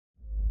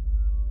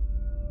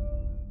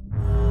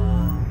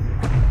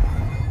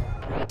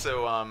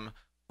So,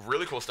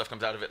 really cool stuff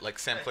comes out of it, like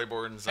Sam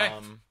Claiborne's.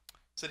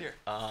 Sit here.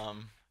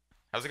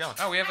 How's it going?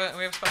 Oh, we have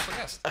a special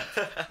guest.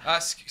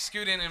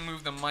 Scoot in and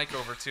move the mic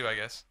over too, I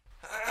guess.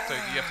 So you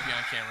have to be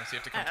on camera, so you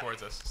have to come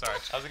towards us. Sorry.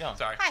 How's it going?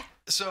 Sorry. Hi.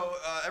 So,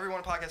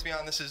 everyone, Podcast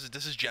Beyond, this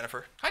is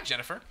Jennifer. Hi,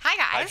 Jennifer. Hi,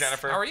 guys. Hi,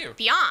 Jennifer. How are you?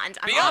 Beyond.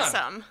 I'm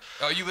awesome.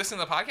 Oh, you listen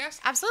to the podcast?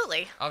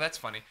 Absolutely. Oh, that's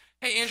funny.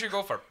 Hey, Andrew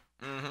Goldfarb.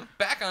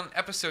 Back on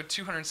episode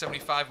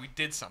 275, we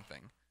did something.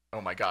 Oh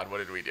my God, what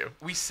did we do?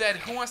 We said,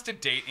 who wants to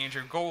date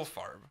Andrew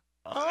Goldfarb?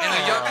 And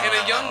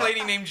a young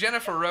lady named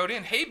Jennifer wrote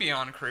in, hey,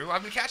 Beyond Crew,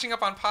 I've been catching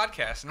up on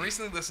podcasts and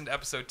recently listened to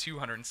episode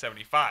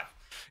 275.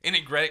 In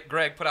it,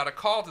 Greg put out a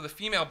call to the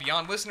female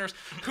Beyond listeners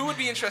who would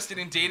be interested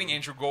in dating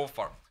Andrew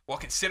Goldfarb. Well,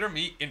 consider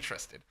me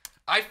interested.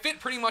 I fit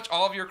pretty much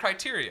all of your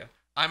criteria.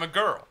 I'm a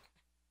girl.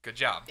 Good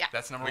job. Yeah.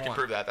 That's number one. We can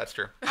prove that. That's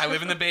true. I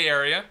live in the Bay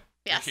Area.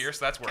 Yes. You're here,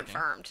 so that's working.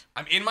 Confirmed.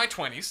 I'm in my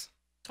 20s.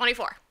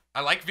 24.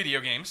 I like video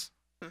games.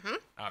 Mm-hmm.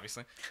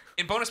 Obviously.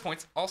 In bonus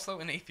points, also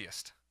an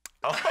atheist.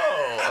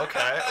 Oh,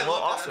 okay. Well,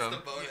 awesome. That's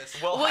the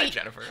bonus. Well, hi,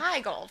 Jennifer.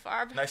 Hi,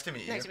 Goldfarb. Nice to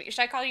meet you. Nice to meet you.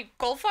 Should I call you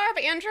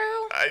Goldfarb, Andrew?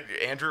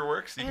 Andrew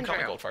works. You can call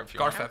me Andrew. Goldfarb if you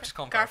want. Garfarb. Just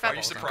call him Garfarb. Garfarb. Are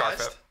you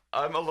surprised? Garfarb.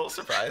 I'm a little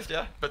surprised,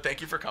 yeah. But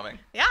thank you for coming.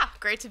 Yeah,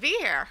 great to be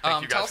here.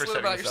 Thank you guys Tell us for a little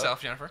setting about this up.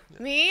 yourself, Jennifer.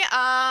 Me,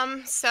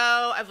 so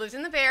I've lived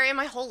in the Bay Area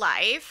my whole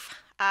life.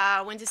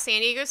 Went to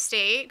San Diego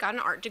State, got an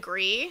art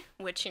degree,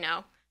 which,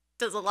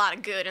 does a lot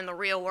of good in the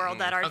real world,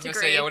 that art I was degree.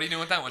 going to say, yeah, what are you doing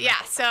with that one?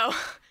 Yeah, so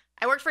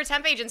I worked for a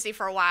temp agency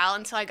for a while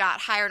until I got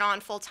hired on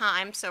full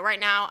time. So right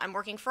now I'm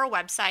working for a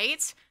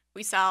website.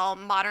 We sell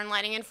modern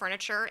lighting and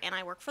furniture, and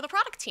I work for the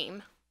product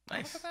team.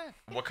 Nice. Look at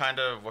that. What kind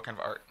of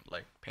art?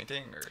 Like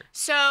painting or?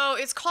 So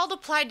it's called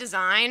applied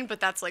design, but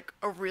that's like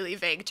a really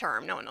vague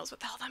term. No one knows what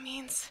the hell that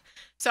means.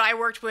 So I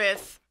worked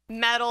with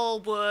metal,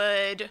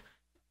 wood,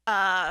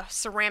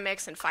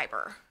 ceramics, and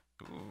fiber.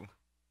 Ooh.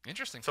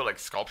 Interesting. So like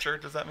sculpture,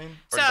 does that mean?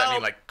 Or So- does that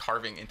mean like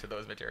carving into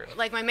those materials?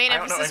 Like my main I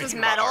don't know emphasis was anything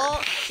about metal.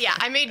 art. Yeah,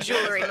 I made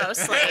jewelry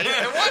mostly.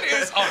 What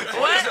is art?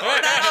 What? does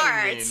That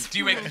art art?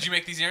 mean? Did you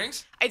make these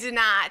earrings? I did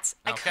not.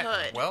 I Okay.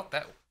 could. Well,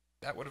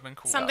 that would have been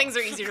cool. Some things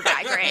are easier to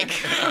buy, Greg.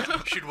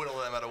 Should whittle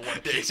them out of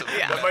one piece of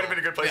Yeah. That might have been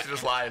a good place to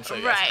just lie and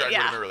say yes. Right, Greg yeah.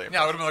 would have been really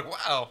Yeah, I impressed. would have been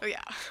like, wow. Oh,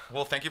 yeah.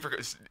 Well, thank you for.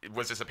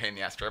 Was this a pain in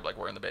the ass trip? Like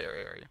we're in the Bay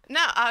Area.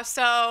 No,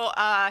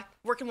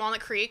 work in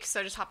Walnut Creek,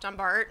 so I just hopped on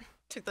BART,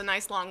 took the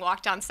nice long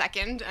walk down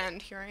 2nd,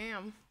 and here I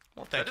am.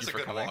 Well, thank That you is a for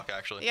good coming. walk,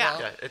 actually. Yeah.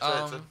 Yeah, it's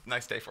a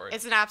nice day for it.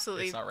 It's an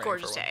absolutely It's not raining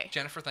gorgeous for a while. day.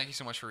 Jennifer, thank you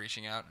so much for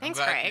reaching out. Thanks,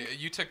 I'm glad Greg.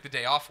 You took the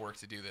day off work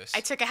to do this. I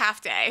took a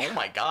half day. Oh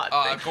my God.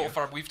 Thank you.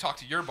 Goldfarb, we've talked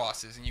to your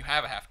bosses, and you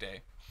have a half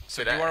day.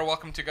 So Today. you are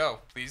welcome to go.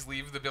 Please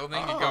leave the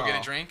building and go get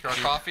a drink or a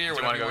coffee or Do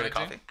you whatever want to you go want get a to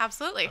coffee? do.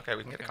 Absolutely. Okay,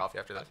 we can get a coffee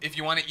after that. If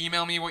you want to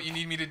email me what you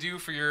need me to do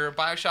for your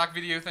Bioshock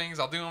video things,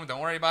 I'll do them. Don't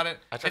worry about it.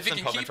 I touched if it some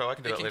can pub keep, info, I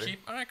can do it that later.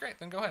 All right, great.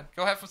 Then go ahead.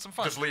 Go have some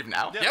fun. Just leave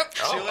now? Yeah. Yep.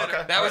 See you later.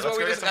 okay. That was All what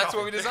we right, let's go get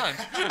some designed.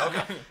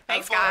 coffee.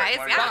 Thanks, Have fun. guys.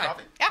 Bye. Yeah.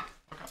 Coffee? Yeah.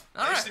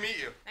 All Nice right. to meet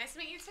you. Nice to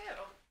meet you, too.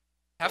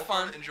 Have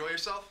fun. Enjoy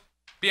yourself.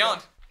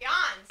 Beyond.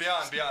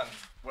 Beyond.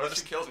 What if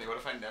she kills me? What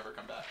if I never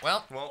come back?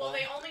 Well, Well,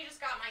 they only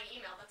just got my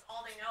email. That's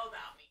all they know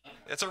about me.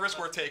 it's a risk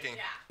worth taking.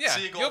 Yeah. yeah,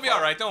 See you, you'll be Goldfarb.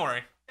 all right. Don't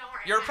worry. Don't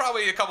worry. You're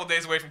probably a couple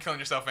days away from killing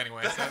yourself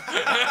anyway. So.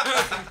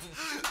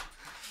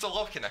 It's a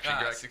love connection,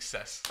 Greg.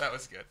 Success. That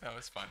was good. That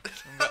was fun.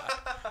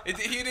 He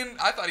didn't.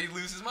 I thought he'd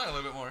lose his mind a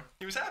little bit more.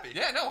 He was happy.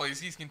 Yeah, no,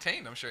 he's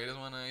contained. I'm sure he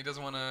doesn't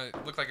want to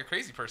look like a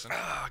crazy person.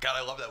 Oh, God,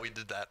 I love that we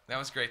did that. That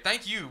was great.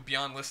 Thank you,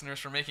 Beyond listeners,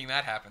 for making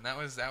that happen. That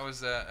was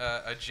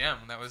a gem.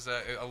 That was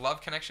a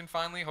love connection.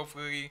 Finally,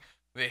 hopefully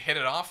they hit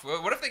it off.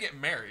 What if they get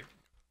married?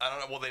 I don't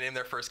know. Well, they named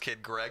their first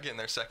kid Greg and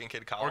their second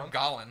kid Colin. Or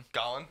Gollin.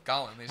 Gollin.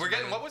 Gollin. They We're just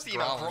getting. made What was the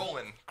email?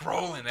 Growlin.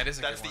 Grolin. Grolin. That is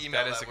a That's good the one.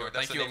 email That is that a good one. we're-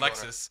 that's Thank the you, name of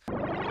the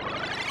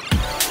Alexis.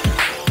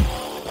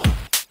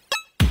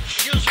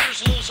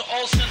 Users lose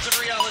all sense of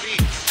reality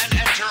and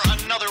enter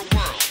another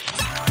world.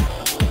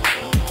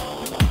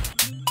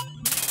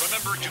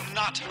 Remember, do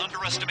not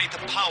underestimate the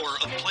power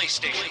of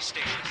PlayStation.